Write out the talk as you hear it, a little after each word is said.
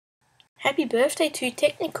Happy birthday to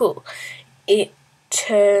Technical. It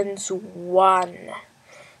turns 1.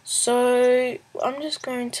 So I'm just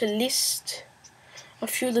going to list a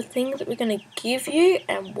few of the things that we're going to give you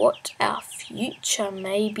and what our future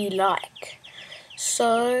may be like.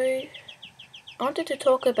 So I wanted to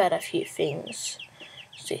talk about a few things.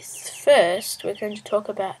 So first we're going to talk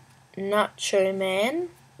about Nacho Man.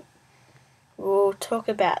 We'll talk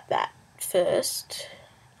about that first.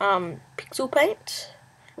 Pixel Paint.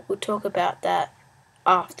 We'll talk about that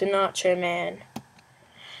after Nacho Man.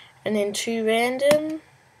 And then 2 random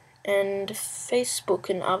and Facebook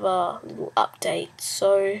and other little updates.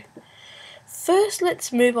 So first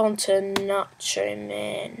let's move on to Nacho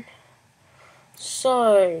Man.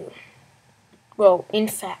 So, well, in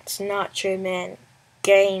fact, Nacho Man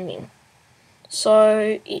Gaming.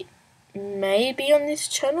 So it may be on this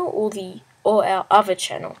channel or our other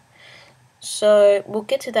channel. So we'll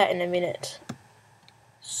get to that in a minute.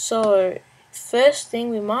 So first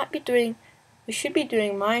thing we should be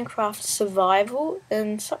doing Minecraft survival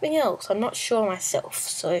and something else. I'm not sure myself.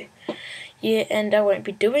 So yeah, and I won't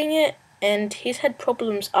be doing it. And he's had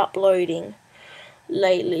problems uploading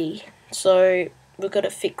lately. So we've got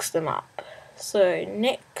to fix them up. So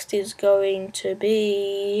next is going to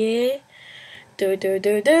be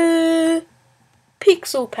Pixel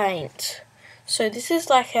Paint. So this is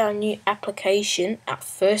like our new application, our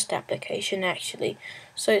first application actually.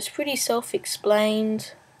 So it's pretty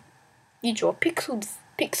self-explained. You draw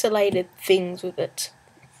pixelated things with it.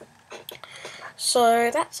 So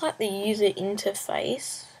that's like the user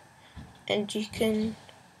interface, and you can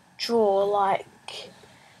draw like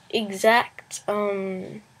exact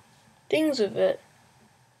things with it,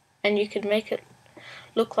 and you can make it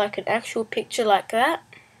look like an actual picture like that.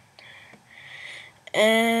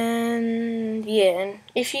 And yeah, and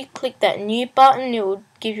if you click that new button, it will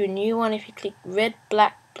give you a new one. If you click red,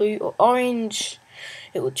 black, blue or orange,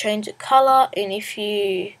 it will change the color, and if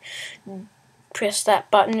you press that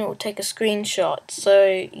button, it will take a screenshot.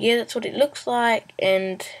 So yeah, that's what it looks like.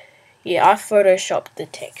 And yeah, I photoshopped the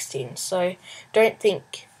text in, so don't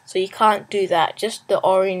think, so you can't do that, just the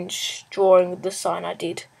orange drawing with the sign I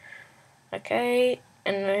did. Okay,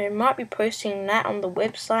 and I might be posting that on the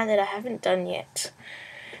website that I haven't done yet.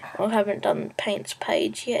 I haven't done the Paints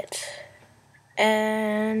page yet.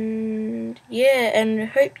 And yeah, and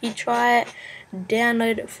hope you try it,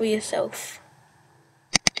 download it for yourself.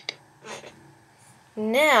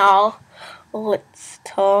 Now let's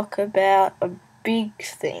talk about a big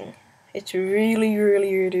thing. It's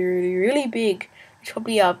really big. It's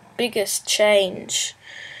probably our biggest change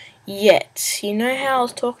yet. You know how I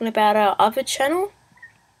was talking about our other channel?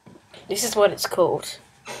 This is what it's called.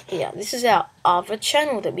 Yeah, this is our other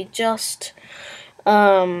channel that we just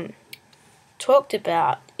talked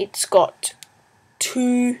about. It's got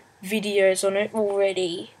 2 videos on it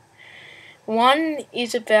already. One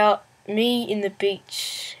is about me in the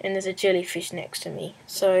beach and there's a jellyfish next to me.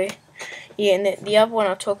 So yeah, and the other one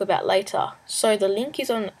I'll talk about later. So the link is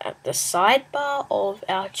on at the sidebar of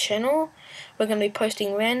our channel. We're going to be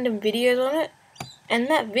posting random videos on it, and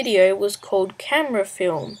that video was called Camera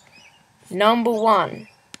Film Number 1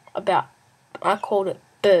 about, I called it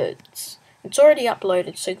birds. It's already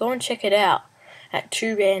uploaded, so go and check it out at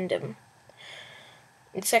 2 random.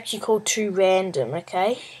 It's actually called 2 random,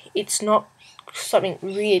 okay? It's not something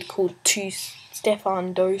weird called 2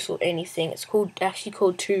 Stefan Dose or anything. It's actually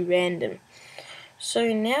called 2 random.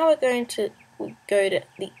 So now we're going to go to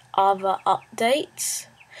the other updates.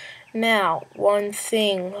 Now, one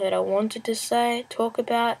thing that I wanted to talk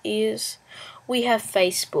about is we have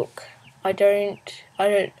Facebook. I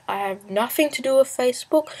have nothing to do with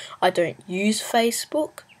Facebook. I don't use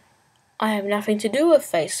Facebook. I have nothing to do with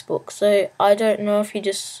Facebook, so I don't know if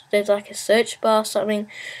there's like a search bar or something,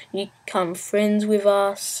 you become friends with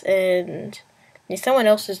us, and someone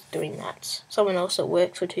else is doing that. Someone else that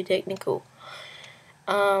works for Too Technical.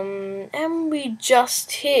 And we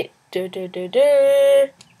just hit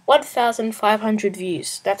 1,500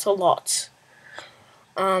 views. That's a lot.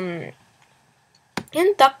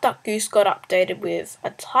 And DuckDuckGoose got updated with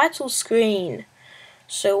a title screen.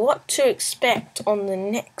 So what to expect on the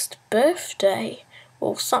next birthday?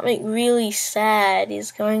 Well, something really sad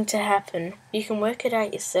is going to happen. You can work it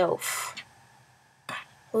out yourself.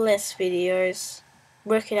 Less videos.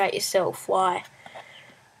 Work it out yourself. Why?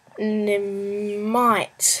 And there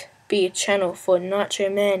might be a channel for Nacho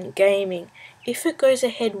Man Gaming if it goes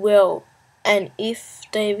ahead well, and if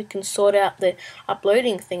David can sort out the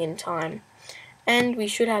uploading thing in time. And we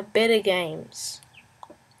should have better games.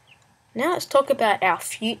 Now let's talk about our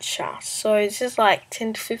future. So this is like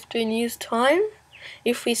 10 to 15 years time.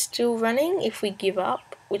 If we're still running, if we give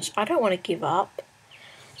up, which I don't want to give up.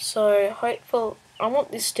 So hopefully, I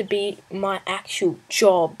want this to be my actual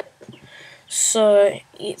job. So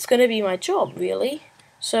it's going to be my job, really.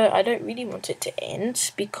 So I don't really want it to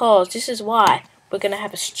end, because this is why we're going to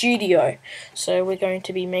have a studio. So we're going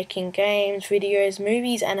to be making games, videos,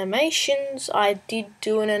 movies, animations. I did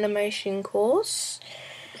do an animation course,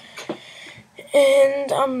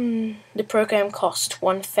 and the program cost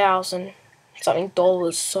 $1,000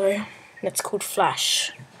 something, so that's called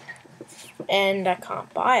Flash, and I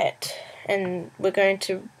can't buy it. And we're going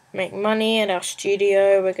to make money at our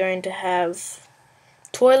studio. We're going to have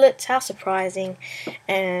toilets, how surprising,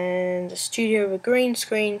 and a studio with green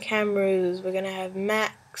screen cameras. We're going to have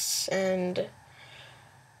Macs, and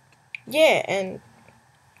yeah, and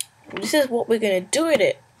this is what we're going to do with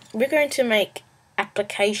it. We're going to make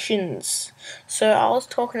applications. So I was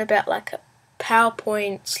talking about like a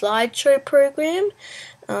PowerPoint slideshow program,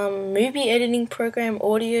 movie editing program,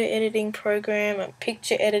 audio editing program, a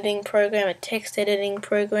picture editing program, a text editing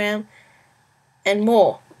program, and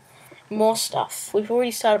more stuff. We've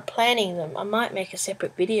already started planning them. I might make a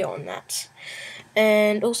separate video on that.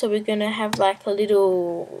 And also we're going to have like a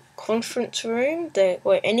little conference room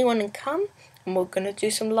where anyone can come, and we're going to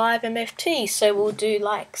do some live MFT. So we'll do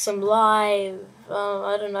like some live,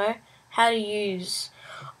 I don't know, how to use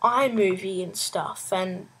iMovie and stuff,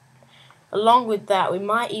 and along with that we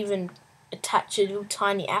might even attach a little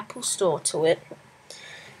tiny Apple store to it.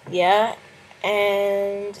 Yeah,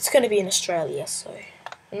 and it's going to be in Australia, so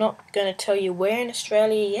I'm not going to tell you where in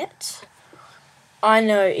Australia yet. I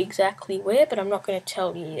know exactly where, but I'm not going to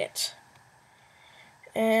tell you yet.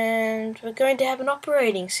 And we're going to have an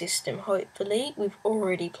operating system, hopefully. We've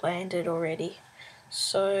already planned it already.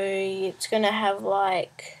 So it's going to have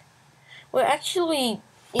like... We're actually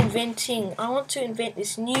inventing... I want to invent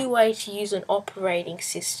this new way to use an operating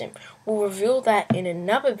system. We'll reveal that in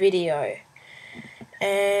another video.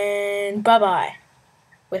 And bye-bye.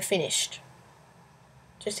 We're finished.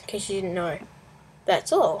 Just in case you didn't know.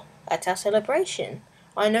 That's all. That's our celebration.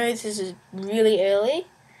 I know this is really early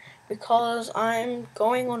because I'm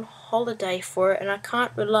going on holiday for it, and I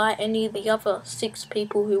can't rely any of the other 6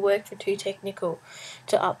 people who work for Too Technical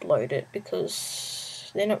to upload it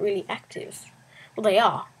because they're not really active. Well, they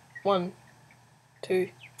are. 1, 2,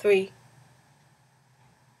 3.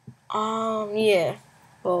 Yeah.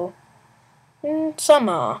 Well, some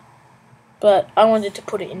are. But I wanted to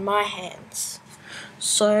put it in my hands.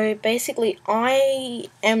 So basically, I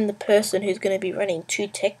am the person who's going to be running Too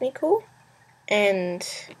Technical, and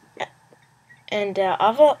our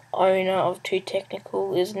other owner of Too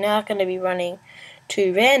Technical is now going to be running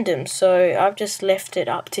Too Random. So I've just left it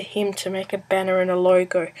up to him to make a banner and a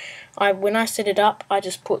logo. When I set it up, I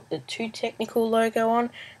just put the Too Technical logo on,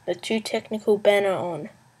 the Too Technical banner on.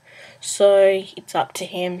 So it's up to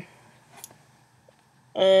him.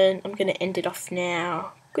 And I'm going to end it off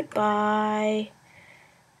now. Goodbye.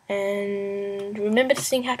 And remember to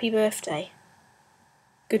sing happy birthday.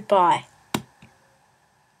 Goodbye.